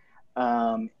privileged,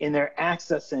 and they're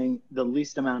accessing the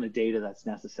least amount of data that's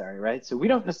necessary, right? So we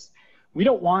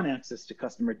don't want access to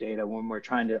customer data when we're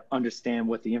trying to understand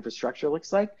what the infrastructure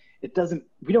looks like.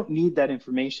 We don't need that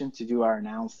information to do our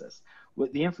analysis.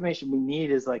 What the information we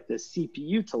need is like the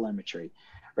CPU telemetry,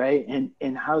 right?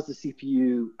 And how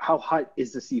hot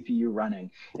is the CPU running?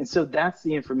 And so that's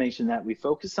the information that we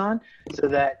focus on, so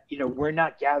that, we're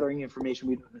not gathering information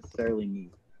we don't necessarily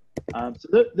need.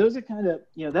 So those are kind of,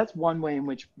 that's one way in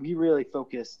which we really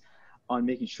focus on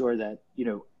making sure that,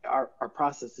 our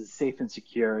process is safe and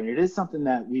secure. And it is something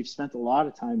that we've spent a lot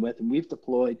of time with, and we've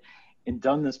deployed and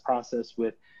done this process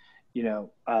with,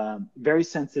 very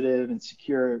sensitive and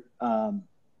secure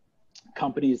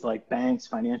companies like banks,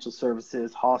 financial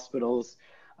services, hospitals,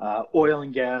 oil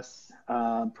and gas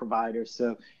providers.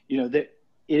 So, that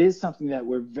it is something that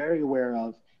we're very aware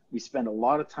of. We spend a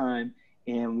lot of time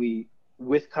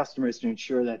with customers to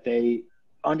ensure that they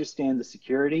understand the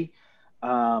security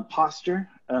posture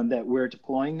that we're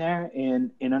deploying there,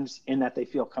 and that they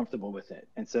feel comfortable with it.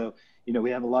 And so,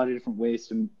 we have a lot of different ways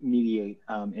to mediate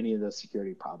any of those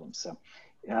security problems. So,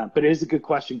 but it is a good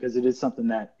question, because it is something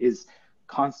that is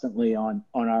constantly on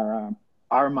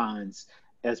our minds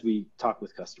as we talk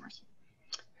with customers.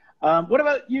 What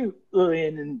about you,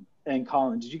 Lillian and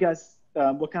Colin? Did you guys,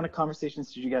 what kind of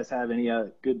conversations did you guys have? Any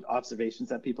good observations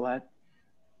that people had?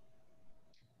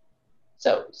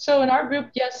 So in our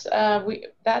group, yes,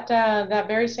 that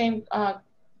very same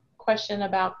question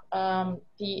about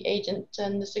the agent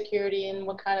and the security and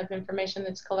what kind of information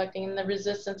it's collecting and the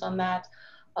resistance on that.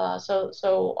 So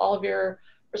all of your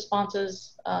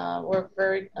responses were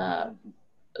very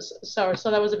so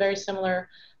that was a very similar.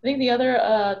 I think the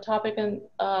other topic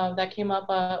that came up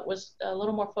was a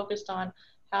little more focused on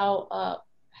how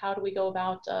do we go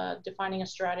about defining a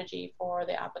strategy for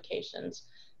the applications.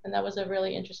 And that was a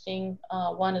really interesting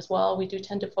one as well. We do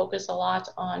tend to focus a lot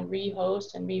on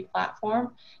rehost and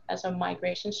replatform as a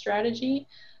migration strategy.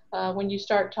 When you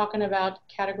start talking about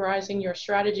categorizing your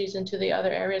strategies into the other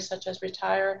areas, such as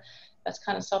retire, that's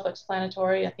kind of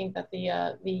self-explanatory. I think that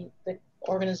the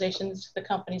organizations, the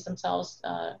companies themselves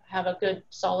have a good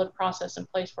solid process in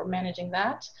place for managing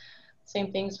that.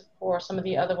 Same things for some of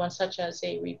the other ones, such as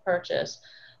a repurchase.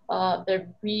 The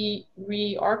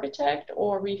re-architect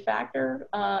or refactor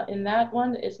in that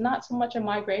one is not so much a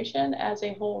migration as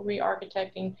a whole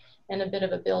re-architecting and a bit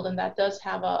of a build, and that does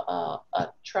have a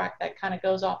track that kind of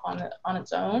goes off on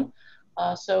its own.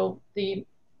 So the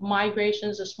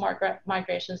migrations, the smart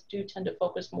migrations, do tend to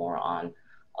focus more on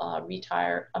rehost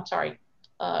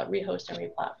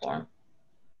and replatform.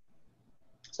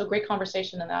 So great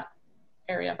conversation in that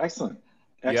area. Excellent.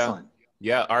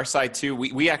 Yeah, our side too.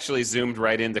 We actually zoomed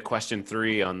right into question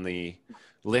 3 on the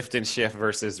lift and shift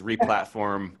versus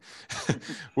replatform.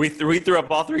 we threw up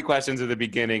all 3 questions at the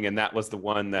beginning, and that was the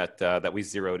one that we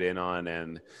zeroed in on.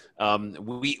 And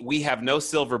we have no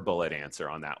silver bullet answer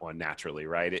on that one, naturally,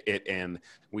 right? And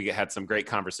we had some great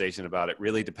conversation about it.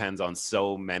 Really depends on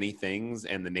so many things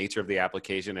and the nature of the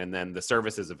application, and then the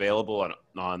services available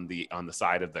on the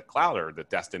side of the cloud or the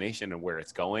destination and where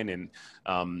it's going, and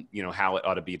you know, how it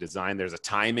ought to be designed. There's a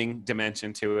timing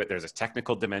dimension to it. There's a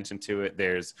technical dimension to it.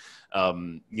 There's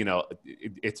you know,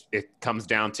 it comes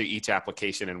down to each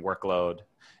application and workload,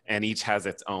 and each has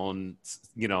its own,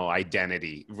 you know,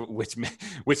 identity, which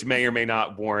may or may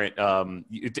not warrant,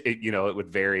 you know, it would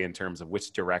vary in terms of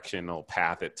which directional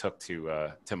path it took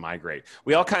to migrate.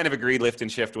 We all kind of agreed lift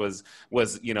and shift was,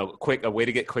 you know, a way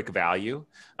to get quick value,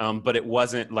 but it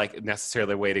wasn't like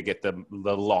necessarily a way to get the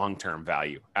long-term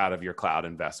value out of your cloud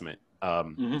investment.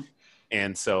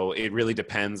 And so it really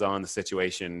depends on the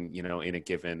situation, you know, in a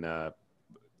given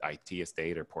IT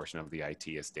estate or portion of the IT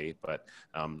estate, but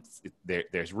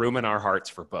there's room in our hearts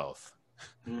for both.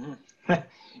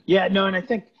 Yeah, no, and I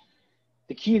think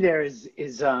the key there is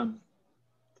the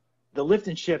lift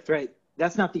and shift, right?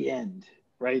 That's not the end,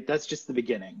 right? That's just the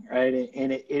beginning, right?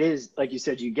 And it is, like you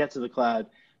said, you get to the cloud,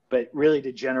 but really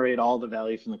to generate all the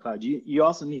value from the cloud, you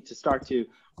also need to start to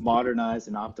modernize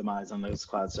and optimize on those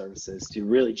cloud services to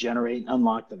really generate and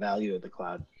unlock the value of the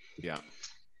cloud. Yeah.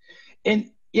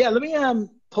 And yeah, let me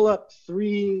pull up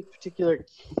 3 particular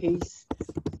case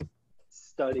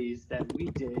studies that we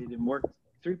did and worked,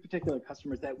 3 particular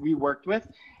customers that we worked with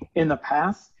in the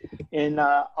past. And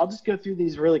I'll just go through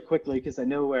these really quickly because I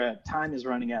know where time is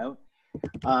running out.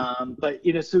 But,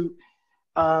 you know, so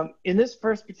in this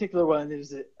first particular one,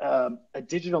 there's a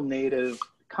digital native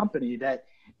company that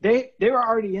they were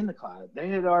already in the cloud. They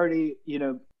had already, you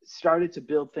know, started to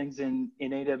build things in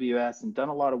AWS and done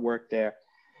a lot of work there.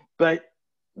 But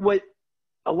what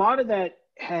a lot of that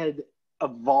had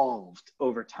evolved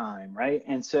over time, right?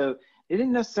 And so they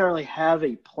didn't necessarily have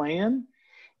a plan.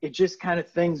 It just kind of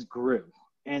things grew.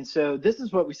 And so this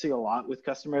is what we see a lot with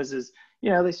customers is, you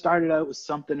know, they started out with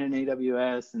something in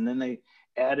AWS and then they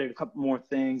added a couple more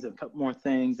things and a couple more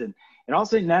things. And all of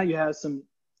a sudden now you have some,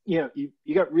 you know,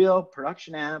 you got real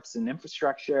production apps and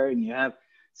infrastructure, and you have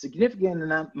significant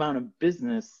amount of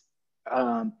business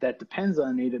that depends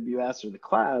on AWS or the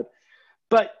cloud,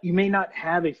 but you may not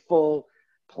have a full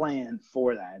plan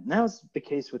for that. And that was the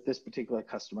case with this particular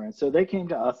customer. And so they came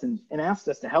to us and asked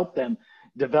us to help them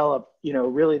develop, you know,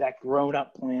 really that grown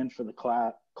up plan for the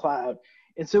cloud.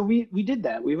 And so we did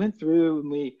that. We went through and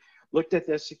we looked at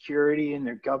their security and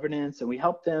their governance, and we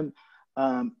helped them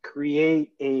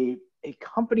create a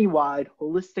company-wide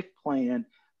holistic plan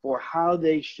for how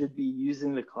they should be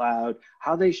using the cloud,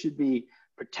 how they should be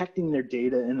protecting their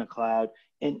data in the cloud,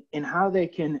 and how they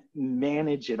can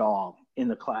manage it all in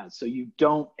the cloud. So you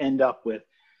don't end up with,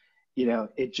 you know,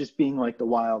 it just being like the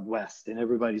Wild West and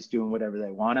everybody's doing whatever they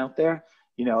want out there.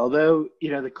 You know, although, you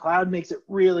know, the cloud makes it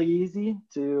really easy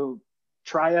to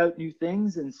try out new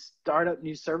things and start up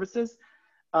new services.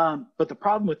 But the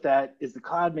problem with that is the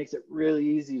cloud makes it really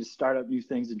easy to start up new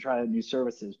things and try out new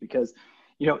services because,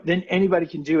 you know, then anybody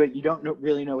can do it. You don't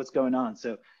really know what's going on.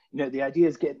 So, you know, the idea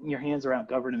is getting your hands around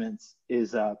governance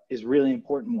is really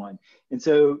important one. And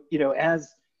so, you know,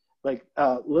 as like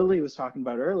Lily was talking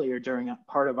about earlier during a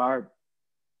part of our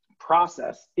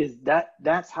process is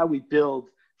that's how we build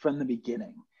from the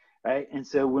beginning, right? And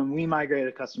so when we migrate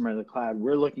a customer to the cloud,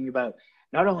 we're looking about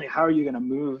not only how are you going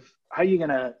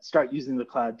to start using the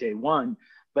cloud day one,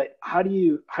 but how do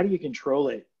you control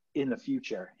it in the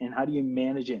future, and how do you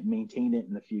manage it and maintain it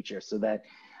in the future so that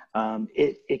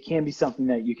it can be something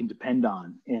that you can depend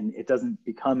on and it doesn't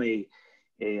become a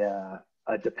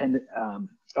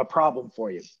problem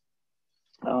for you.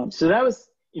 So that was,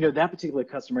 you know, that particular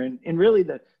customer, and really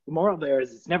the moral there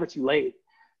is it's never too late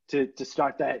to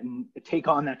start that and take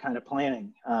on that kind of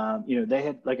planning. You know, they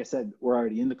had, like I said, were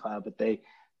already in the cloud, but they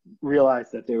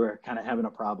realized that they were kind of having a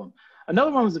problem.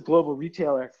 Another one was a global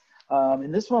retailer.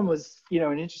 And this one was, you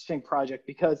know, an interesting project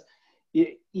because,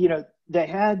 you know, they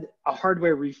had a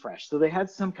hardware refresh. So they had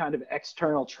some kind of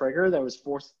external trigger that was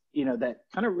forced, you know, that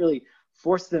kind of really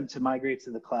forced them to migrate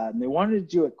to the cloud. And they wanted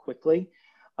to do it quickly.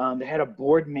 They had a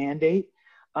board mandate.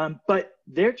 But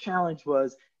their challenge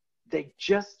was they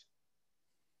just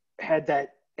had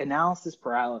that analysis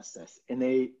paralysis, and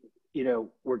they, you know,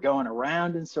 were going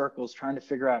around in circles trying to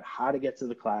figure out how to get to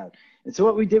the cloud. And so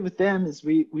what we did with them is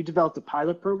we developed a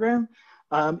pilot program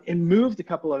and moved a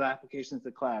couple of applications to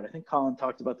the cloud. I think Colin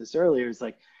talked about this earlier. It's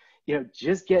like, you know,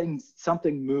 just getting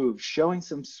something moved, showing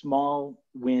some small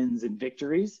wins and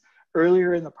victories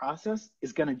earlier in the process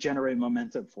is going to generate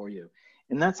momentum for you.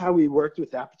 And that's how we worked with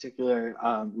that particular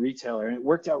retailer, and it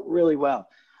worked out really well.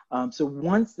 So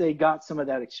once they got some of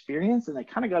that experience and they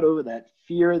kind of got over that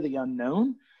fear of the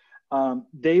unknown,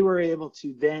 they were able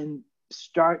to then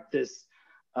start this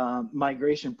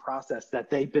migration process that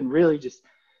they've been really just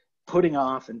putting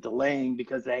off and delaying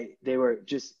because they were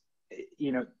just,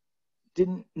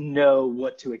 didn't know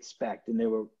what to expect, and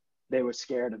they were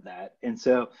scared of that. And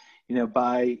so,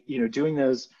 by doing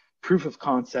those proof of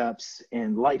concepts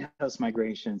and lighthouse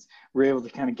migrations, we're able to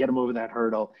kind of get them over that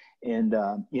hurdle. And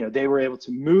they were able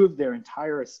to move their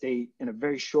entire estate in a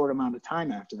very short amount of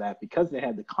time after that, because they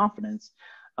had the confidence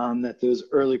that those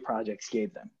early projects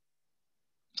gave them.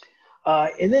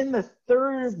 And then the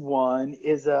third one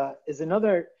is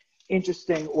another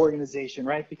interesting organization,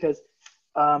 right? Because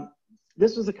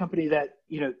this was a company that,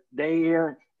 they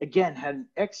again had an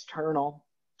external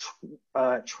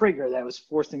trigger that was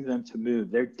forcing them to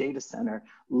move. Their data center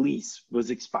lease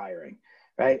was expiring,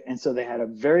 right? And so they had a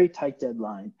very tight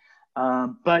deadline,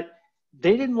 but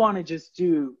they didn't want to just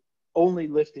do only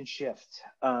lift and shift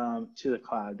to the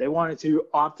cloud. They wanted to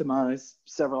optimize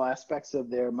several aspects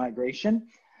of their migration.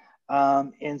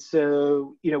 And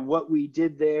so, what we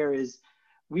did there is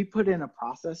we put in a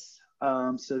process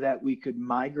so that we could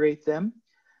migrate them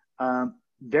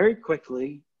very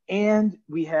quickly. And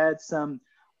we had some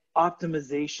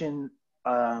optimization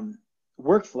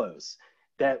workflows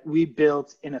that we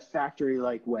built in a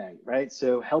factory-like way, right?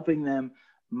 So helping them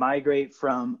migrate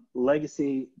from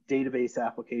legacy database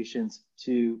applications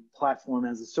to platform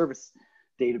as a service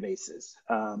databases.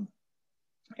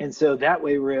 And so that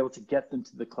way we're able to get them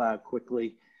to the cloud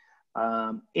quickly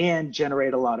and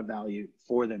generate a lot of value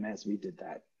for them as we did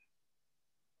that.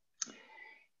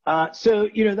 So,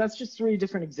 that's just 3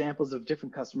 different examples of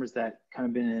different customers that kind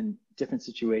of been in different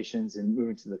situations and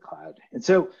moving to the cloud. And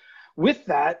so with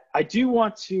that, I do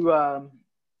want to,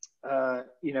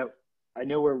 I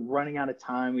know we're running out of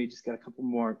time. We just got a couple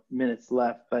more minutes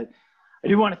left, but I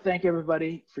do want to thank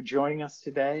everybody for joining us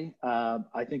today.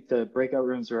 I think the breakout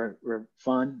rooms were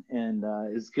fun, and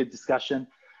it was a good discussion.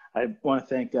 I want to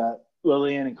thank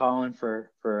Lillian and Colin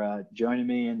for joining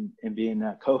me and being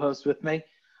co-host with me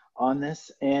on this.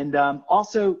 And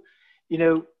also,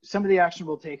 some of the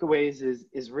actionable takeaways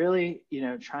is really,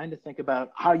 trying to think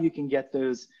about how you can get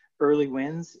those early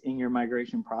wins in your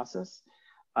migration process.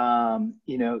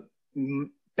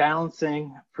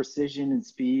 Balancing precision and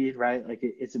speed, right? Like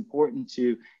it's important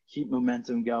to keep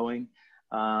momentum going.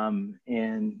 And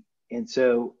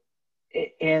so,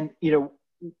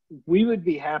 we would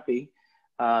be happy,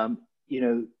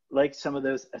 like some of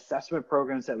those assessment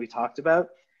programs that we talked about,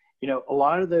 a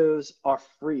lot of those are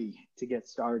free to get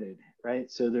started,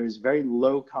 right? So there's very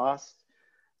low cost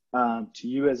to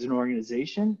you as an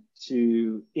organization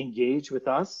to engage with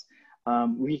us.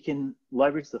 We can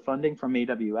leverage the funding from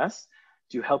AWS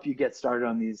to help you get started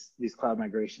on these cloud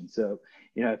migrations. So,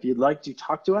 if you'd like to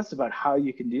talk to us about how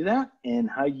you can do that and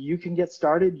how you can get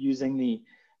started using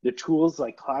the tools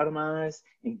like Cloudamize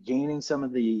and gaining some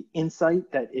of the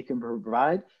insight that it can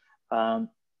provide,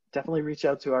 definitely reach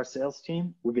out to our sales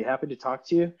team. We'd be happy to talk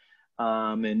to you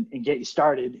and get you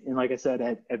started. And like I said,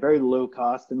 at very low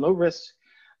cost and low risk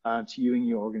to you and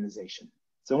your organization.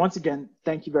 So once again,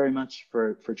 thank you very much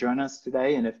for joining us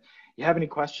today. And if you have any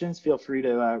questions, feel free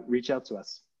to reach out to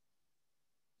us.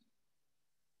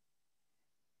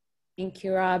 Thank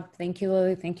you, Rob. Thank you,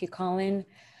 Lily. Thank you, Colin.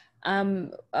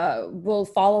 We'll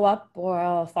follow up, or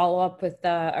I'll follow up with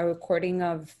a recording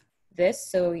of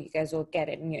this, so you guys will get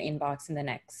it in your inbox in the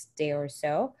next day or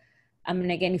so.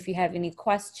 And again, if you have any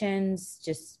questions,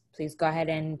 just please go ahead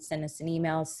and send us an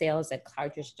email,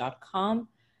 sales@cloudreach.com.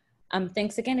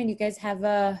 Thanks again, and you guys have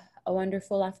a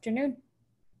wonderful afternoon.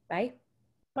 Bye.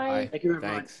 Bye. Thank you,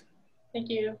 everyone. Thanks. Thank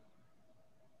you.